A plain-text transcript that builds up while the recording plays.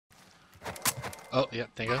Oh, yeah,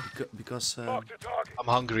 thank you. Because I'm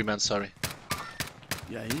hungry, man, sorry.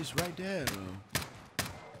 yeah, he's right there.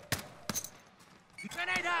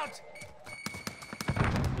 Grenade out!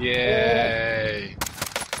 Yay!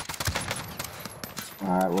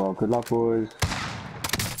 Alright, well, good luck, boys.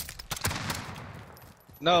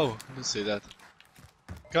 No, I didn't say that.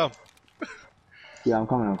 Come. Yeah, I'm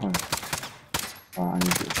coming. I need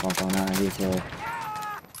to fuck on out of here, so...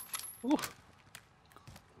 Ooh.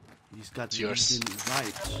 He's got It's yours.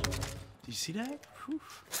 right. Did you see that? Whew.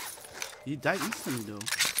 He died instantly though.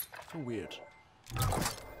 So weird.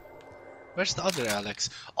 Where's the other Alex?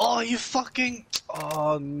 Oh, you fucking...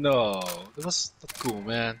 Oh, no. That was not cool,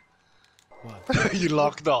 man. What? You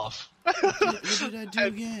locked off. What did I do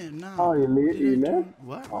again? No. Oh, you left?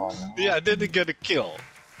 What? Oh, no. Yeah, I didn't get a kill.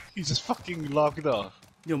 He just fucking locked off.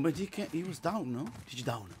 Yo, but he can't. He was down, no? Did you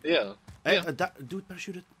down? Yeah. Hey, Yeah. dude,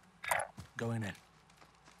 parachuted. Going in.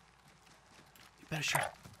 He parachuted.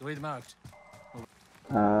 Read marked.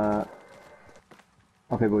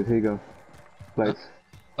 Okay, boys, here you go. Plates.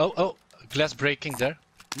 Oh, glass breaking there.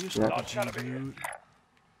 Here's Yeah. RPG, dude.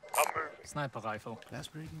 Sniper rifle. Glass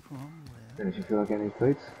breaking from where? Dennis, you feel like getting these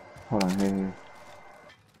plates? Hold on, here.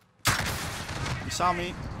 He saw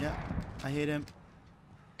me. Yeah, I hit him.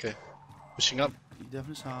 Okay. Pushing up. He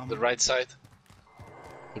definitely saw me. The right side.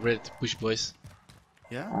 We're ready to push, boys.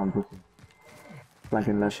 Yeah? I'm pushing.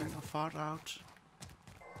 Flanking left. Pushing far out.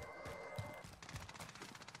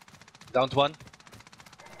 Downed one.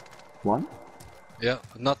 One? Yeah,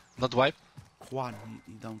 not wipe. Juan,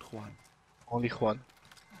 he downed Juan. Only one.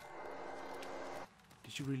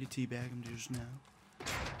 Did you really teabag him just now?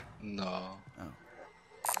 No.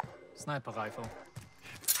 Oh. Sniper rifle.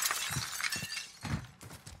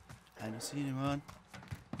 I don't see anyone.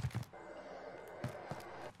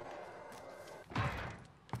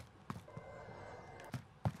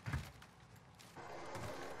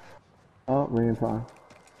 Oh, ringing fire.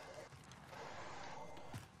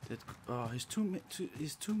 That, his two mates.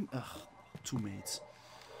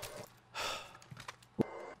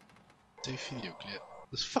 Save video clip.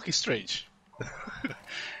 That's fucking strange.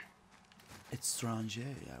 It's strange,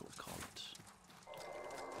 I would call it.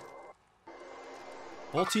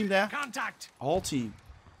 Whole team there. Contact! Whole team.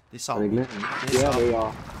 They saw Are they me. glitching? They Yeah, saw they me.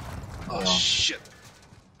 are. Oh shit.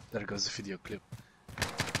 There goes the video clip.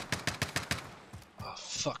 Oh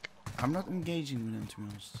fuck. I'm not engaging with them, to be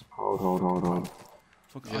honest. Hold.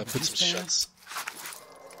 Fuck, Yeah, RPG put some stand. shots.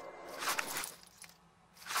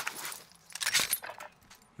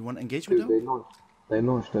 You want to engage with Dude, them? they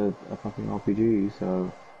launched a fucking RPG,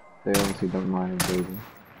 so they obviously don't mind engaging.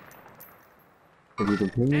 If you can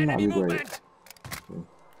ping them, that'd Enemy be great. movement!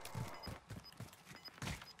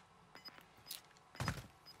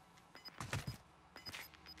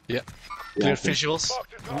 Yeah. Yeah, Clear I think- visuals.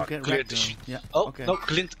 Don't get Clear wrecked, the though. shit. Yeah. Oh, okay. no,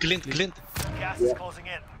 glint. Gas is closing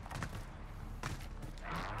in.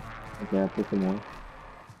 Okay, I put them on.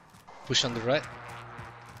 Push on the right.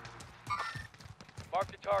 Mark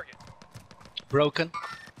the target. Broken.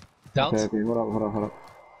 Down. Okay, hold up.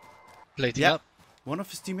 Plating Yeah. up. One of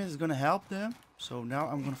his teammates is gonna help them, so now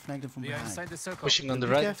I'm gonna flank them from We are behind. inside the circle. Pushing on But the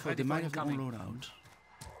be right. careful, they might have their own loadout.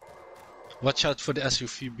 Watch out for the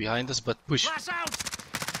SUV behind us, but push. Flash out!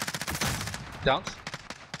 Down.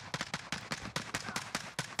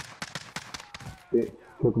 Yeah,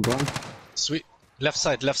 kill confirmed. Sweet. Left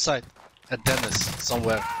side. At Dennis,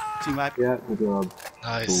 somewhere. Team wipe. Yeah, good job.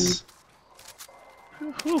 Nice.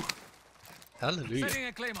 Whew. Hallelujah. Setting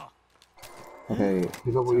a claymore. Okay,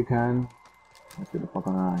 pick up what you can. Let's get the fuck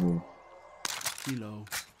on out of here. Kilo.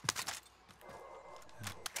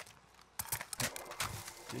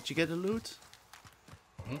 Did you get the loot?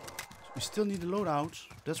 Hmm? We still need the loadout.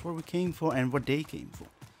 That's what we came for and what they came for.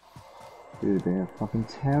 Dude, they have fucking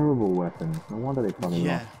terrible weapons. No wonder they fucking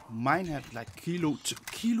Yeah, lost. mine have like kilo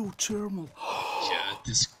thermal. Yeah,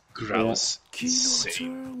 this grouse. Kilo Insane.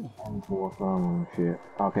 thermal. And for thermal shit.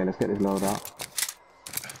 Okay, let's get this load out.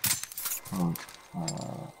 Hold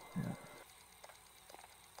on. Yeah.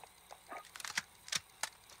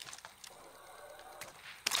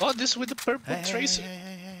 Oh, this with the purple Hey, tracer.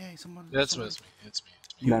 hey, someone. That's someone. It's me.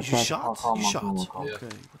 You That's right. shot? Calm, You calm, shot? calm, calm. Yeah. Okay,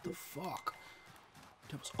 what the fuck?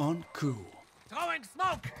 That was uncool. Throwing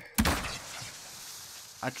smoke!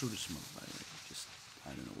 I threw the smoke, by the way. Just, I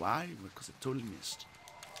don't know why, because I totally missed.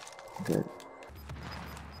 Okay.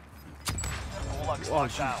 Gulag's Oh,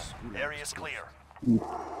 locked down. jeez. Area is clear.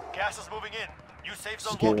 Gas is moving in. New safe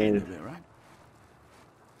zone Get located. in. There, right?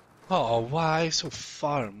 Oh, why so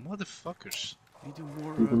far, motherfuckers? We do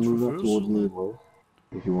more You can move up towards me, traversal. boys.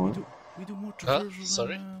 If you want. We do more traversal.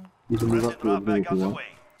 sorry? You can move Friendly up drop towards me back if you on the want. way.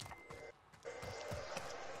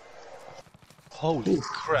 Holy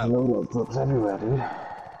crap. No books everywhere, dude.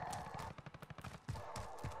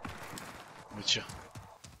 With you.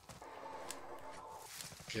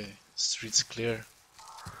 Okay, street's clear.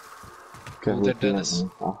 Cool there, Dennis.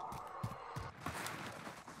 What?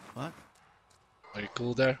 Are you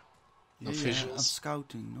cool there? No Yeah, visuals. I'm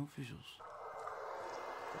scouting, no visuals.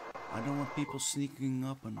 I don't want people sneaking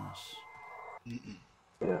up on us.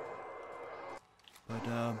 Yeah. But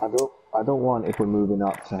I don't want, if we're moving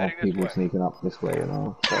up, to have Heading this people way. sneaking up this way, you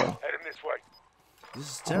know. So Heading this way. this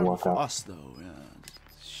is terrible walk for out. us, though. Yeah, this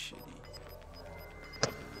is shitty.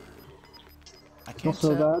 I can't not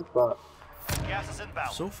so tell. bad, but Gas is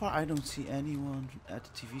inbound. So far, I don't see anyone at the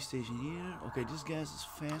TV station either. Okay, this gas is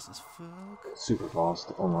fast as fuck. super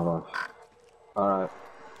fast. Oh my gosh. All right.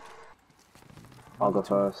 I'll go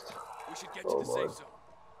first. We should get Oh, to the boy. safe zone.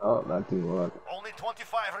 Oh, that didn't work. Only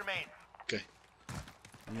 25 remain. Okay.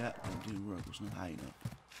 Yeah, that didn't work. It was not high enough.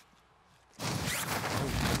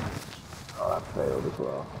 Oh, that failed as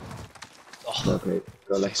well. Oh, Okay,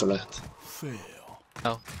 go left, go left. faceplant. Fail.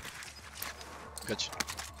 Now. Gotcha.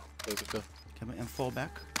 Go, go, go. Get my M4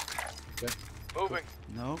 back. Okay. Moving.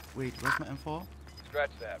 No, wait, where's my M4?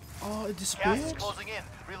 Scratch that. Oh, it Gas is disappeared. closing in.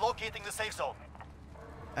 Relocating the safe zone.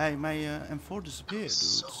 Hey, my M4 disappeared,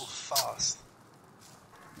 So dude. fast.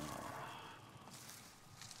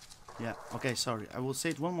 Yeah, okay, sorry. I will say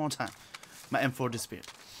it one more time. My M4 disappeared.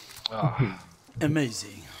 Ah,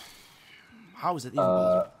 Amazing. How is it even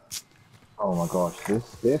possible? Oh my gosh,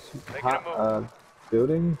 this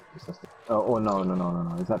building. Oh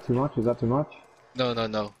no. Is that too much? Is that too much? no, no,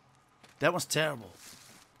 no. That was terrible.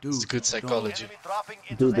 Dude, It's good psychology. Enemy dropping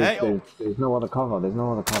into Dude, the Hey. there's no other cover. There's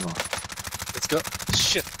no other cover. Let's go.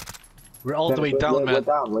 Shit. We're all the way We're down, man.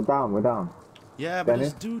 We're down. Yeah, but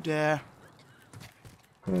Dennis? this dude there,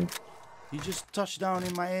 Okay. he just touched down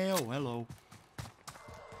in my AO. Hello.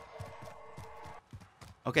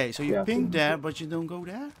 Okay, so you Yeah. pinged there, but you don't go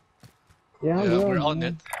there? Yeah, Yeah, we're on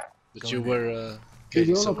it. But Go you in were, Dude, okay,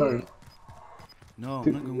 you're so not we're, going. No, I'm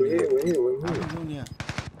Dude, not going we're there. here, we're here, we're I'm here. not going there.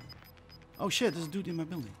 Oh shit, there's a dude in my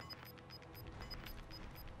building.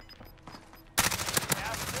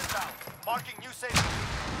 gas is inbound. Marking new safe zone.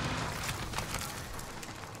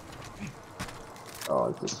 Oh,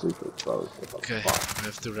 it's just super close. okay, we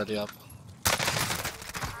have to ready up.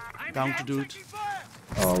 Down to dude.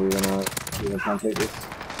 Oh, we're gonna try and take this.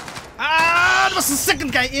 Ah, there was a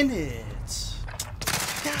second guy in it.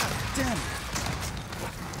 God damn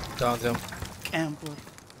it. Down him. Camper.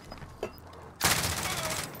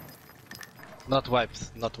 Not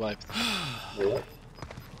wiped, not wiped. Yeah.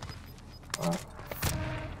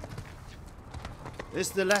 This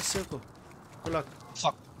is the last circle. Good luck.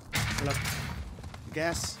 Fuck. Good luck.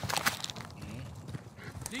 Gas.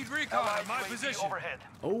 Need recon Allied in my UAV position. overhead.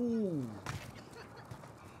 Oh.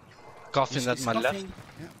 Coffin at He's my left. coughing.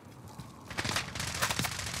 Yeah.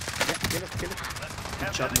 Yeah, kill it, kill it.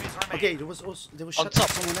 Ten Job. enemies remain. Okay, there was also On shot top.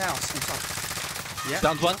 someone else on top. Yeah.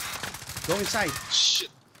 Down one. Go inside. Shit.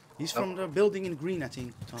 He's No. from the building in green, I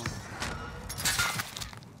think, Tom.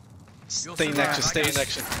 Stay in action, stay in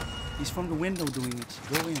action. He's from the window doing it.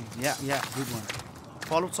 Go in. Yeah, yeah, good one.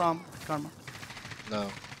 Follow Tom, Karma. No.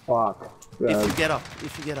 Fuck. If you get up,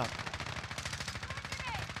 if you get up.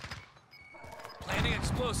 Planting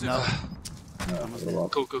explosive. No.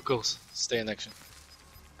 Go, go, go. Stay in action.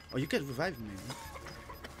 Oh, you can revive me. Right?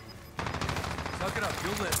 Suck it up.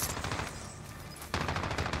 You'll live.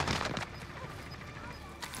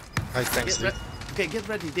 Hi, thanks, Get dude. okay, get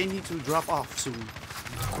ready. They need to drop off soon.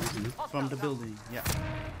 From the building. Yeah.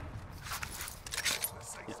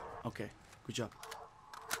 Yeah. Okay. Good job.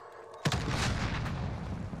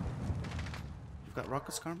 You've got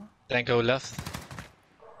rockets, Karma? Tango left.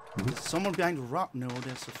 There's someone behind the rock. No,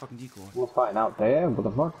 that's a fucking decoy. We're fighting out there. What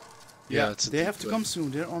the fuck? Yeah, it's They have to come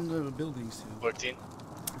soon. They're on the building still. 14.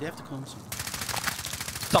 They have to come soon.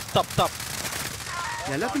 Top, top, top.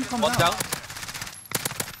 Yeah, let them come One down. down.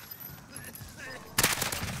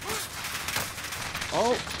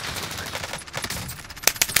 Oh.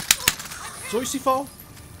 Joyce fall.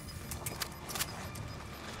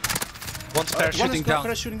 One's One parachuting is down.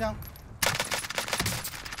 parachuting down.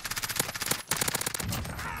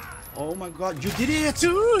 Oh my god, you did it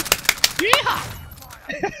too! Yeah!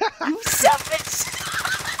 You savage!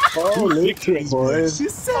 Oh, victory, boys! You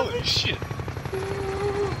savage! Holy shit.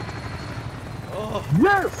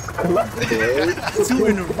 Yes! Collect, 2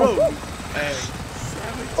 in a row!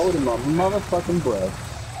 Holding my motherfucking breath.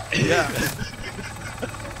 Yeah.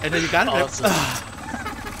 And then you got it. Awesome.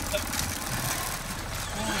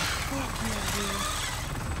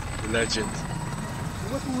 Legend.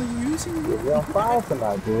 What were you using? You're on fire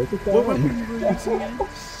tonight, boys. What's What going weapon on? were you using?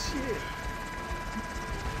 Shit.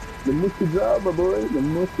 The Mud Drauber, boys. The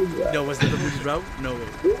Mud Drauber. No, was that the Mud Drauber? No way.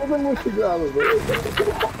 It was a Mud Drauber, boys.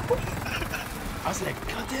 I was like,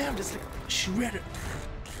 God damn, this like shredded.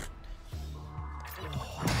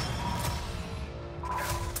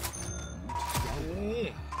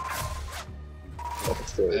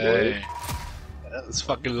 Hey. That's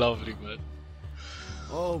fucking lovely, man.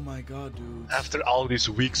 Oh my god, dude. After all these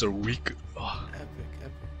weeks or week, Epic,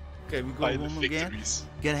 epic. Okay, we go by the home again. victories.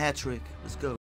 Get a hat trick. Let's go.